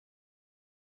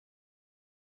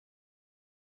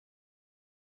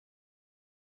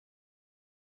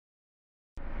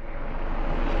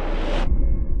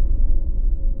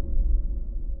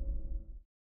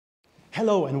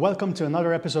Hello and welcome to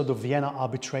another episode of Vienna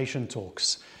Arbitration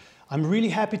Talks. I'm really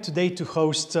happy today to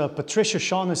host Patricia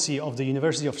Shaughnessy of the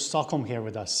University of Stockholm here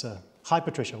with us. Hi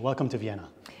Patricia, welcome to Vienna.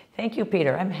 Thank you,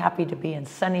 Peter. I'm happy to be in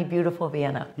sunny, beautiful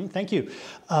Vienna. Thank you.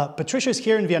 Patricia is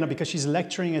here in Vienna because she's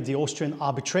lecturing at the Austrian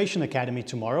Arbitration Academy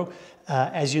tomorrow.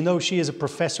 As you know, she is a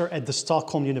professor at the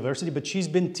Stockholm University, but she's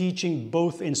been teaching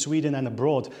both in Sweden and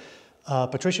abroad.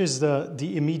 Patricia is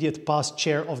the immediate past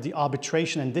chair of the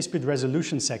Arbitration and Dispute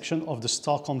Resolution section of the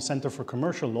Stockholm Center for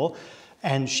Commercial Law,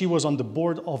 and she was on the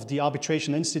board of the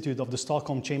Arbitration Institute of the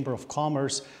Stockholm Chamber of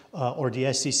Commerce, or the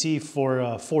SCC,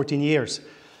 for 14 years.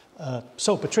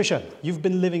 So, Patricia, you've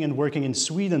been living and working in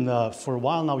Sweden for a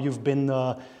while now.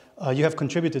 You have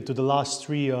contributed to the last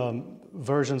three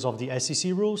versions of the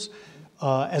SCC rules,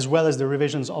 as well as the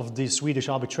revisions of the Swedish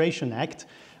Arbitration Act.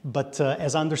 But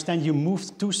as I understand, you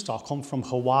moved to Stockholm from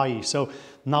Hawaii. So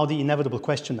now the inevitable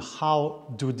question,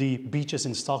 how do the beaches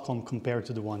in Stockholm compare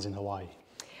to the ones in Hawaii?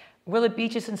 Well, the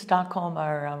beaches in Stockholm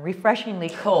are refreshingly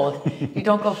cold. You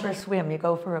don't go for a swim, you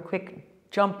go for a quick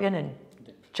jump in and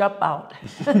jump out.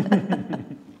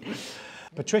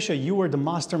 Patricia, you were the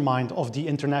mastermind of the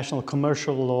International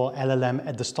Commercial Law LLM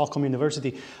at the Stockholm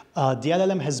University. The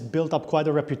LLM has built up quite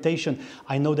a reputation.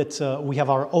 I know that we have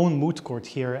our own moot court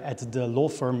here at the law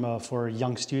firm for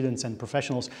young students and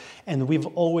professionals, and we've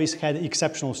always had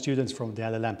exceptional students from the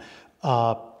LLM.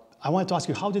 I wanted to ask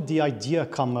you, how did the idea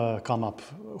come up?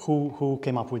 Who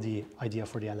came up with the idea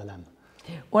for the LLM?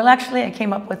 Well, actually, I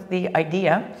came up with the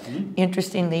idea,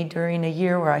 interestingly, during a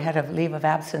year where I had a leave of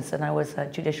absence and I was a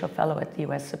judicial fellow at the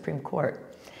US Supreme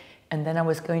Court. And then I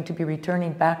was going to be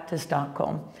returning back to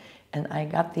Stockholm, and I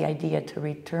got the idea to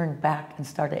return back and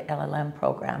start an LLM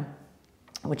program,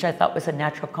 which I thought was a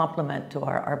natural complement to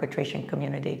our arbitration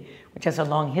community, which has a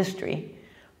long history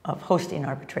of hosting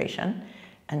arbitration.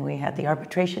 And we had the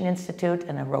Arbitration Institute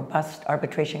and a robust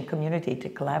arbitration community to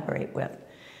collaborate with.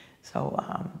 So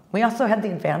we also had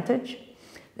the advantage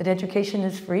that education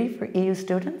is free for EU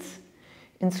students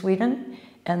in Sweden,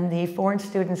 and the foreign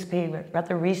students pay a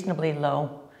rather reasonably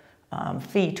low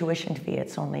tuition fee.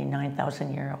 It's only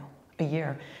 €9,000 a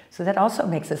year. So that also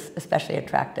makes us especially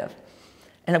attractive.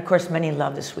 And of course, many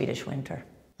love the Swedish winter.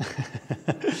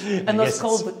 And those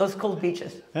cold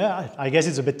beaches. Yeah, I guess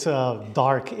it's a bit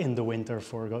dark in the winter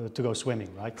to go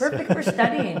swimming, right? Perfect for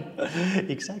studying.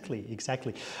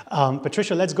 Exactly.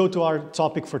 Patricia, let's go to our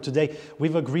topic for today.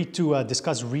 We've agreed to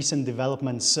discuss recent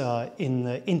developments in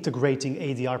integrating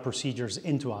ADR procedures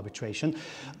into arbitration.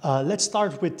 Let's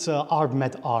start with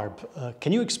Arb-Med-Arb.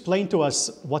 Can you explain to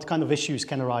us what kind of issues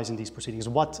can arise in these proceedings?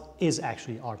 What is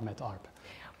actually Arb-Med-Arb?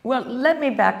 Well, let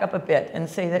me back up a bit and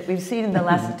say that we've seen in the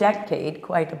last decade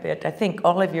quite a bit. I think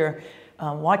all of your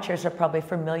watchers are probably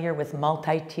familiar with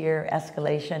multi-tier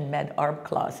escalation Med-Arb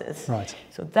clauses. Right.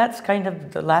 So that's kind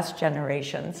of the last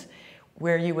generations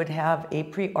where you would have a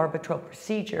pre-arbitral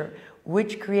procedure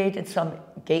which created some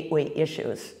gateway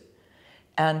issues.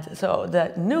 And so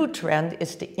the new trend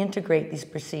is to integrate these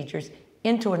procedures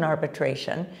into an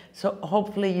arbitration. So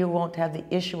hopefully you won't have the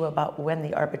issue about when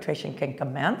the arbitration can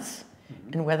commence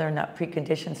and whether or not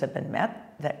preconditions have been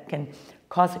met that can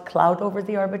cause a cloud over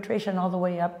the arbitration all the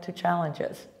way up to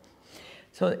challenges.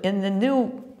 So in the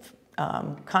new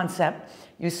concept,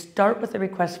 you start with the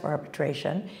request for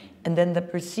arbitration, and then the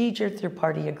procedure through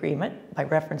party agreement, by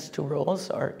reference to rules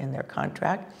or in their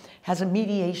contract, has a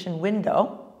mediation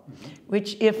window,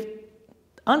 which, if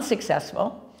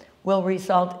unsuccessful, will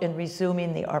result in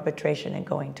resuming the arbitration and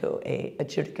going to an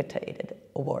adjudicated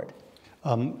award.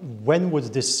 When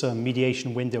would this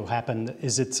mediation window happen?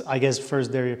 Is it, I guess,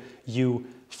 first there you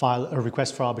file a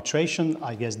request for arbitration.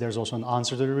 I guess there's also an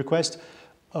answer to the request.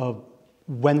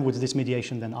 When would this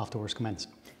mediation then afterwards commence?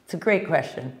 It's a great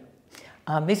question.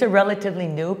 These are relatively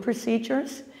new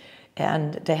procedures,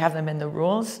 and to have them in the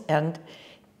rules. And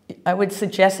I would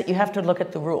suggest that you have to look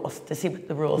at the rules to see what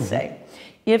the rules say.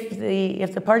 If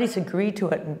the parties agree to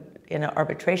it in an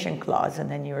arbitration clause,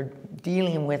 and then you're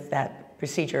dealing with that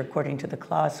procedure according to the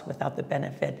clause without the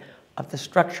benefit of the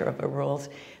structure of the rules,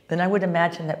 then I would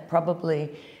imagine that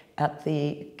probably at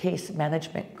the case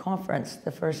management conference,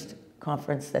 the first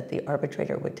conference, that the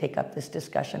arbitrator would take up this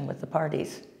discussion with the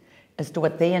parties as to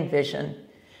what they envision,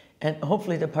 and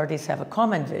hopefully the parties have a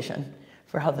common vision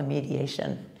for how the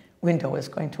mediation window is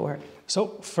going to work.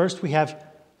 So first we have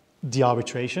the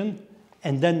arbitration,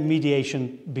 and then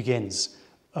mediation begins.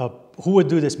 Who would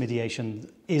do this mediation?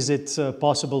 Is it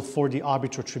possible for the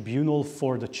arbitral tribunal,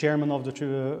 for the chairman of the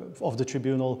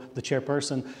tribunal, the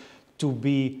chairperson, to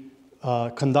be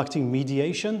conducting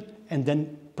mediation and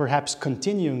then perhaps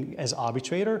continuing as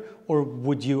arbitrator, or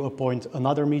would you appoint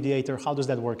another mediator? How does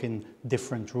that work in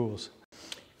different rules?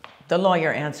 The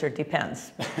lawyer answer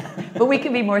depends. But we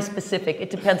can be more specific. It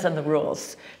depends on the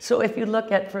rules. So if you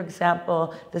look at, for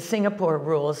example, the Singapore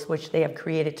rules, which they have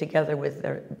created together with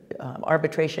their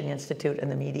Arbitration Institute and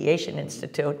the Mediation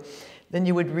Institute, then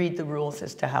you would read the rules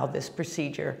as to how this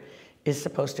procedure is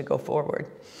supposed to go forward.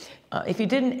 If you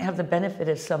didn't have the benefit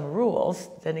of some rules,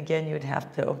 then again, you'd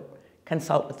have to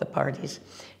consult with the parties.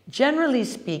 Generally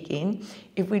speaking,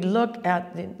 if we look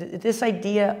at this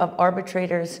idea of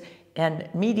arbitrators and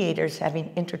mediators having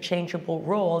interchangeable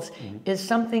roles is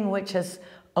something which has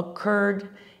occurred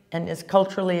and is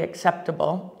culturally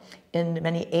acceptable in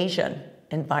many Asian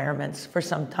environments for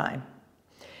some time.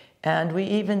 And we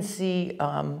even see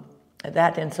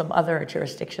that in some other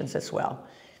jurisdictions as well.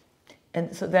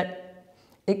 And so that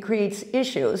it creates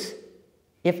issues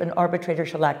if an arbitrator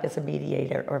shall act as a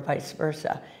mediator or vice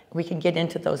versa. We can get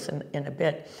into those in a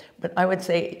bit. But I would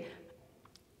say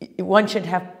one should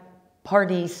have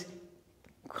parties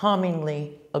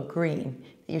commonly agreeing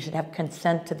that you should have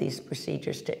consent to these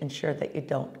procedures to ensure that you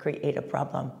don't create a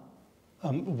problem.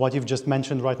 What you've just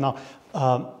mentioned right now,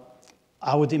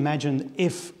 I would imagine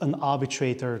if an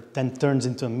arbitrator then turns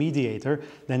into a mediator,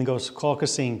 then goes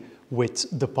caucusing with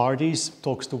the parties,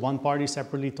 talks to one party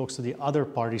separately, talks to the other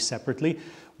party separately,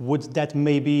 would that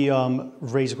maybe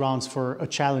raise grounds for a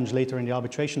challenge later in the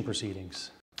arbitration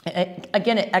proceedings?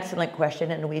 Again, an excellent question,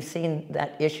 and we've seen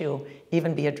that issue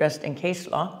even be addressed in case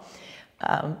law.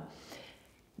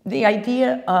 The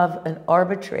idea of an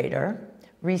arbitrator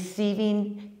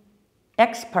receiving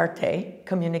ex parte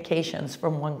communications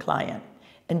from one client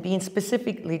and being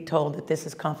specifically told that this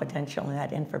is confidential and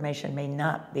that information may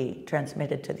not be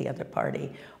transmitted to the other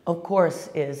party, of course,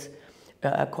 is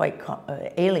quite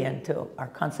alien to our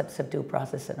concepts of due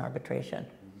process and arbitration.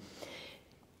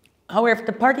 However, if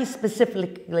the parties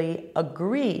specifically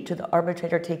agree to the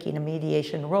arbitrator taking a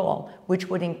mediation role, which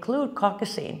would include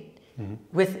caucusing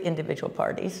with individual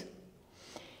parties,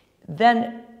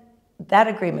 then that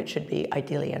agreement should be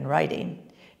ideally in writing.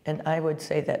 And I would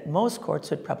say that most courts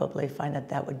would probably find that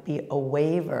that would be a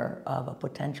waiver of a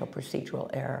potential procedural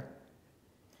error.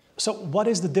 So what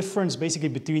is the difference basically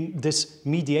between this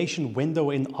mediation window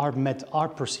in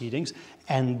Arb-Med-Arb proceedings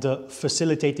and the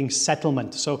facilitating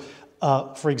settlement? So,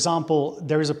 for example,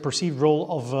 there is a perceived role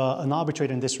of an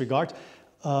arbitrator in this regard,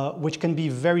 which can be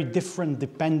very different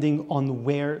depending on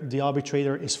where the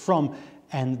arbitrator is from.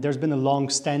 And there's been a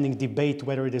long-standing debate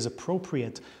whether it is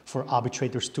appropriate for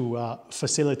arbitrators to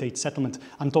facilitate settlement.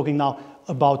 I'm talking now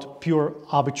about pure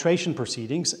arbitration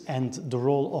proceedings and the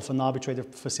role of an arbitrator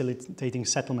facilitating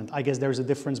settlement. I guess there's a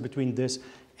difference between this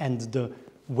and the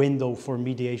window for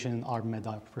mediation in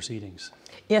Arb-Med-Arb proceedings.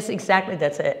 Yes, exactly.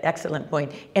 That's an excellent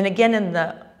point. And again, in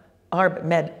the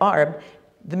Arb-Med-Arb,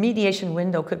 the mediation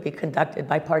window could be conducted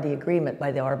by party agreement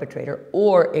by the arbitrator,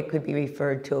 or it could be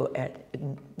referred to as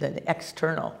the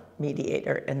external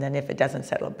mediator, and then if it doesn't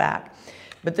settle back.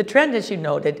 But the trend, as you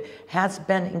noted, has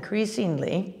been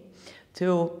increasingly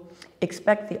to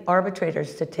expect the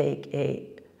arbitrators to take a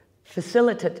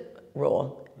facilitative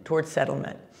role towards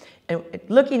settlement. And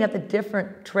looking at the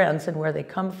different trends and where they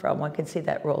come from, one can see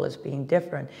that role as being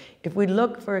different. If we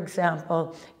look, for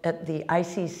example, at the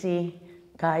ICCA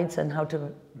guides on how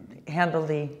to handle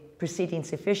the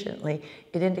proceedings efficiently,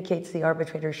 it indicates the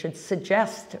arbitrator should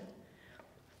suggest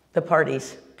the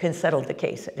parties can settle the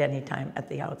case at any time at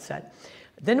the outset.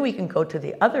 Then we can go to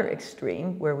the other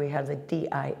extreme where we have the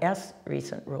DIS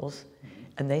recent rules,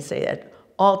 and they say at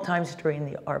all times during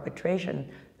the arbitration,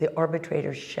 the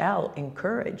arbitrator shall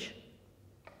encourage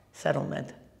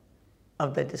settlement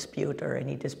of the dispute or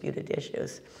any disputed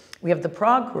issues. We have the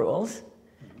Prague rules,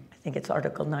 I think it's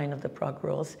Article 9 of the Prague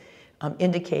Rules,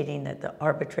 indicating that the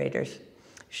arbitrators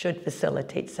should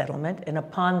facilitate settlement, and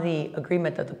upon the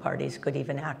agreement of the parties could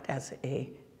even act as a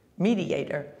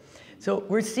mediator. So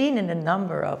we're seeing in a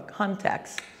number of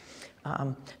contexts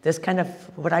this kind of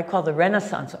what I call the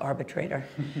Renaissance arbitrator,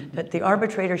 that the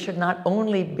arbitrator should not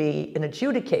only be an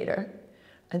adjudicator.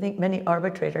 I think many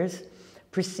arbitrators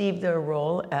perceive their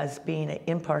role as being an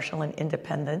impartial and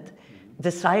independent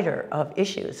decider of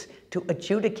issues to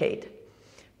adjudicate.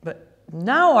 But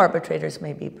now arbitrators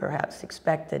may be perhaps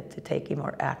expected to take a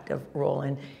more active role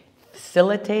in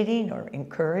facilitating or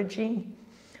encouraging,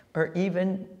 or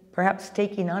even perhaps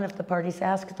taking on, if the parties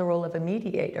ask, the role of a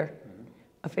mediator,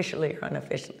 officially or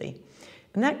unofficially.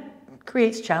 And that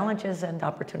creates challenges and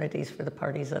opportunities for the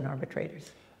parties and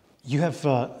arbitrators. You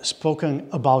have spoken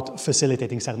about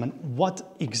facilitating settlement.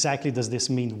 What exactly does this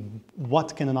mean?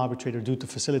 What can an arbitrator do to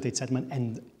facilitate settlement,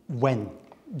 and when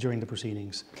during the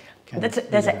proceedings? That's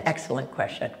an excellent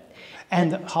question.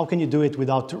 And how can you do it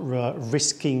without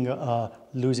risking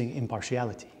losing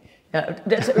impartiality?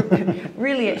 That's a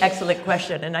really excellent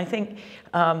question. And I think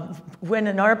when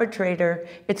an arbitrator,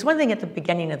 it's one thing at the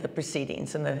beginning of the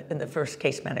proceedings in the first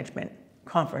case management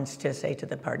conference to say to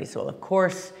the parties, well, of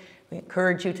course, we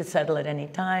encourage you to settle at any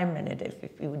time, and if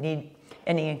you need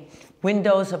any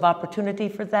windows of opportunity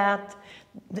for that,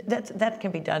 that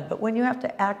can be done. But when you have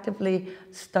to actively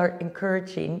start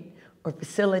encouraging or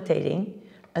facilitating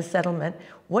a settlement,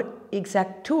 what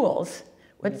exact tools,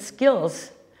 what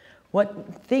skills,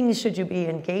 what things should you be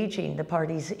engaging the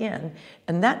parties in?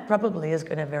 And that probably is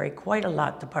going to vary quite a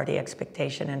lot to party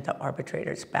expectation and to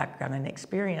arbitrators' background and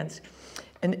experience.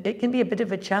 And it can be a bit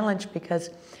of a challenge because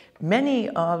many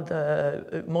of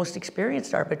the most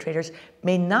experienced arbitrators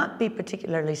may not be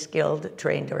particularly skilled,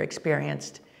 trained, or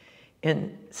experienced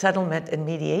in settlement and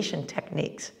mediation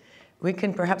techniques. We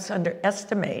can perhaps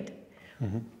underestimate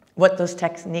what those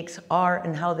techniques are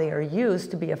and how they are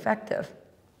used to be effective.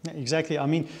 Yeah, exactly. I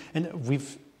mean, and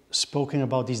we've spoken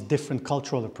about these different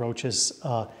cultural approaches.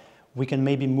 We can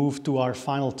maybe move to our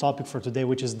final topic for today,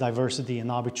 which is diversity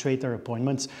and arbitrator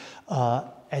appointments.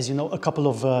 As you know, a couple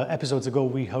of episodes ago,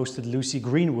 we hosted Lucy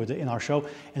Greenwood in our show,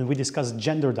 and we discussed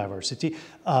gender diversity.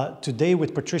 Today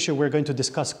with Patricia, we're going to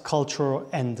discuss cultural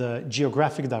and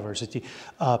geographic diversity.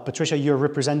 Patricia, you're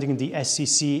representing the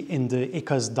SCC in the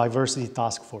ICCA's Diversity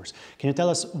Task Force. Can you tell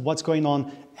us what's going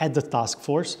on at the task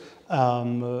force?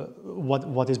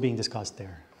 What is being discussed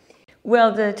there?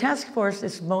 Well, the task force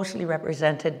is mostly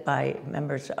represented by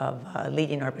members of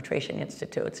leading arbitration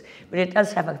institutes, but it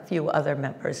does have a few other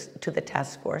members to the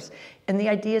task force. And the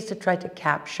idea is to try to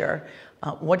capture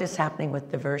what is happening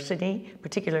with diversity,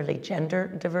 particularly gender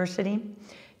diversity,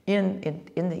 in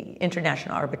the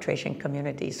international arbitration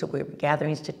community. So we're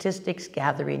gathering statistics,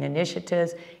 gathering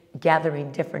initiatives,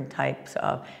 gathering different types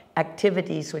of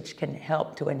activities which can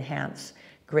help to enhance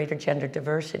greater gender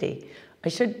diversity. I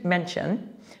should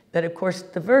mention that, of course,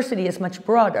 diversity is much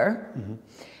broader,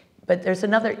 but there's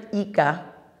another ICCA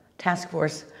task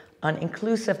force on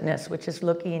inclusiveness, which is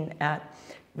looking at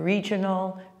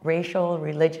regional, racial,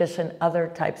 religious, and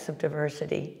other types of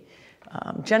diversity.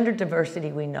 Gender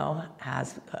diversity, we know,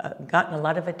 has gotten a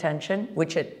lot of attention,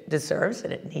 which it deserves,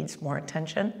 and it needs more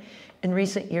attention in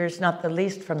recent years, not the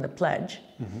least from the pledge.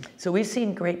 So we've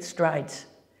seen great strides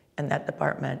in that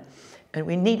department, and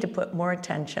we need to put more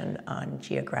attention on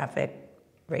geographic,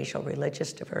 racial,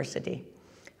 religious diversity.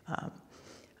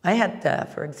 I had,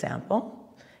 for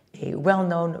example, a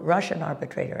well-known Russian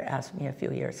arbitrator asked me a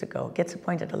few years ago, gets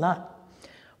appointed a lot,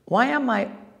 why am I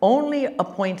only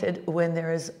appointed when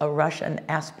there is a Russian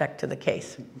aspect to the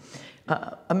case?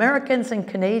 Americans and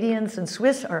Canadians and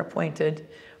Swiss are appointed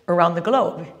around the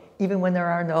globe, even when there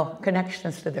are no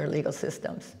connections to their legal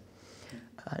systems.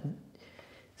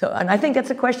 And I think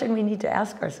that's a question we need to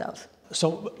ask ourselves.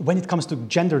 So when it comes to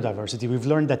gender diversity, we've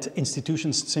learned that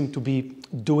institutions seem to be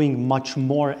doing much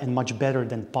more and much better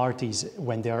than parties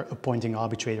when they are appointing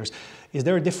arbitrators. Is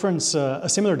there a difference, a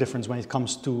similar difference when it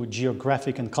comes to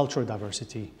geographic and cultural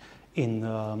diversity in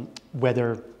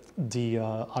whether the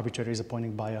arbitrator is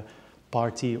appointed by a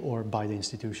party or by the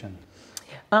institution?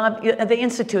 The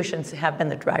institutions have been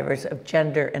the drivers of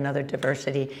gender and other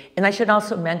diversity. And I should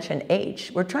also mention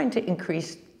age. We're trying to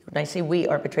increase, when I say we,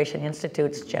 arbitration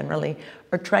institutes generally,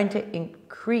 are trying to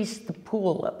increase the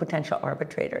pool of potential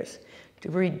arbitrators,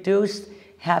 to reduce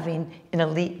having an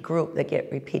elite group that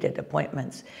get repeated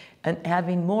appointments, and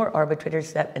having more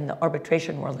arbitrators that in the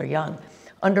arbitration world are young,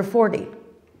 under 40.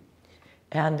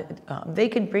 And they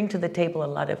can bring to the table a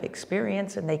lot of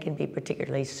experience, and they can be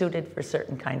particularly suited for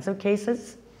certain kinds of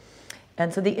cases.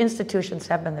 And so the institutions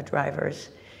have been the drivers.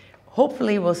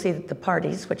 Hopefully we'll see that the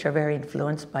parties, which are very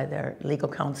influenced by their legal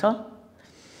counsel,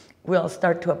 will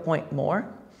start to appoint more.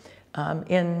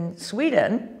 In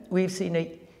Sweden, we've seen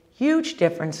a huge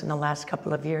difference in the last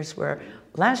couple of years, where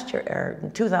last year, or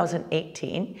in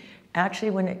 2018,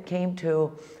 actually when it came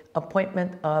to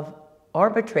appointment of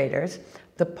arbitrators,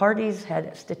 the parties had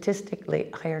a statistically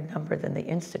higher number than the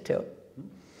institute.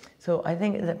 So I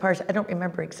think the parties, I don't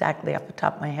remember exactly off the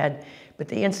top of my head, but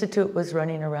the institute was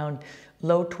running around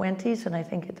low 20s, and I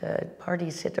think the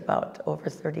parties hit about over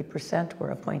 30%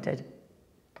 were appointed.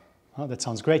 Oh, that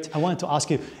sounds great. I wanted to ask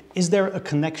you, is there a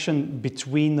connection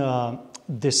between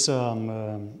this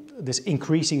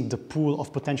increasing the pool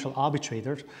of potential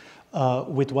arbitrators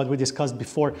with what we discussed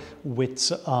before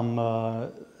with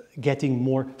getting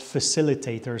more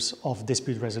facilitators of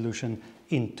dispute resolution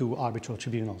into arbitral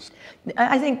tribunals?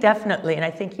 I think definitely, and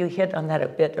I think you hit on that a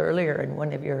bit earlier in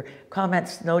one of your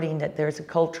comments, noting that there's a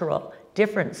cultural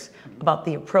difference about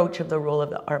the approach of the role of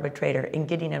the arbitrator in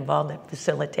getting involved in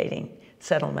facilitating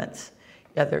settlements,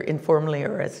 either informally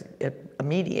or as a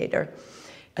mediator.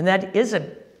 And that is a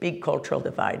big cultural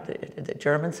divide. The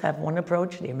Germans have one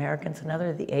approach, the Americans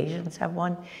another, the Asians have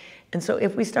one. And so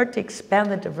if we start to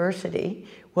expand the diversity,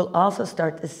 we'll also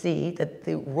start to see that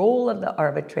the role of the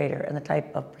arbitrator and the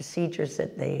type of procedures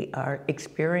that they are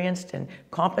experienced and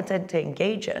competent to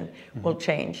engage in will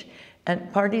change.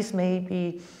 And parties may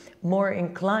be more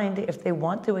inclined, if they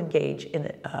want to engage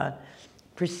in a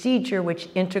procedure which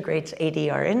integrates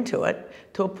ADR into it,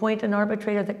 to appoint an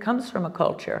arbitrator that comes from a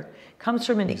culture, comes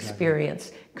from an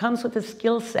experience, comes with a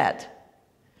skill set,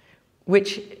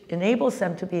 which enables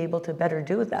them to be able to better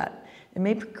do that. It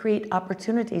may create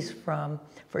opportunities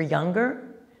for younger,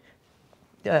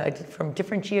 from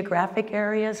different geographic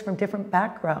areas, from different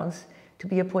backgrounds, to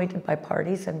be appointed by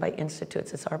parties and by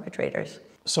institutes as arbitrators.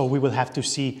 So we will have to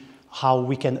see how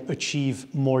we can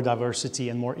achieve more diversity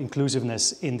and more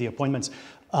inclusiveness in the appointments.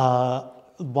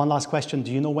 One last question.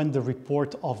 Do you know when the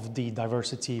report of the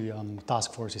diversity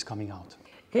task force is coming out?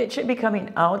 It should be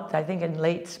coming out, I think, in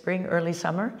late spring, early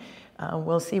summer.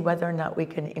 We'll see whether or not we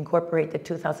can incorporate the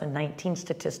 2019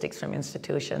 statistics from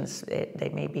institutions.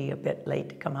 They may be a bit late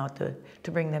to come out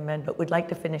to bring them in, but we'd like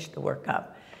to finish the work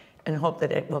up and hope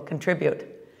that it will contribute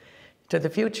to the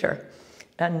future.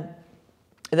 And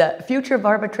the future of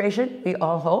arbitration, we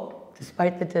all hope,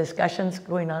 despite the discussions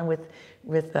going on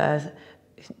with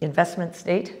investment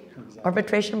state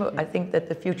arbitration, I think that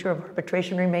the future of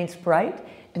arbitration remains bright,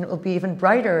 and it will be even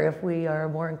brighter if we are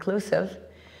more inclusive.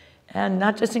 And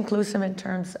not just inclusive in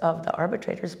terms of the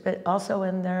arbitrators, but also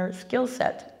in their skill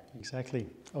set. Exactly.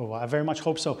 Oh, I very much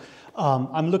hope so.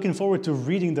 I'm looking forward to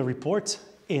reading the report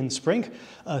in spring.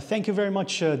 Thank you very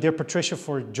much, dear Patricia,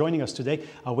 for joining us today.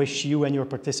 I wish you and your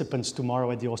participants tomorrow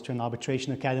at the Austrian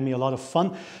Arbitration Academy a lot of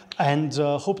fun, and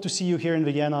hope to see you here in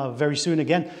Vienna very soon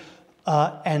again.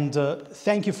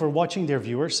 Thank you for watching, dear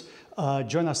viewers.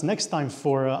 Join us next time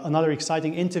for another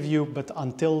exciting interview, but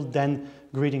until then,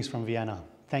 greetings from Vienna.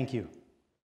 Thank you.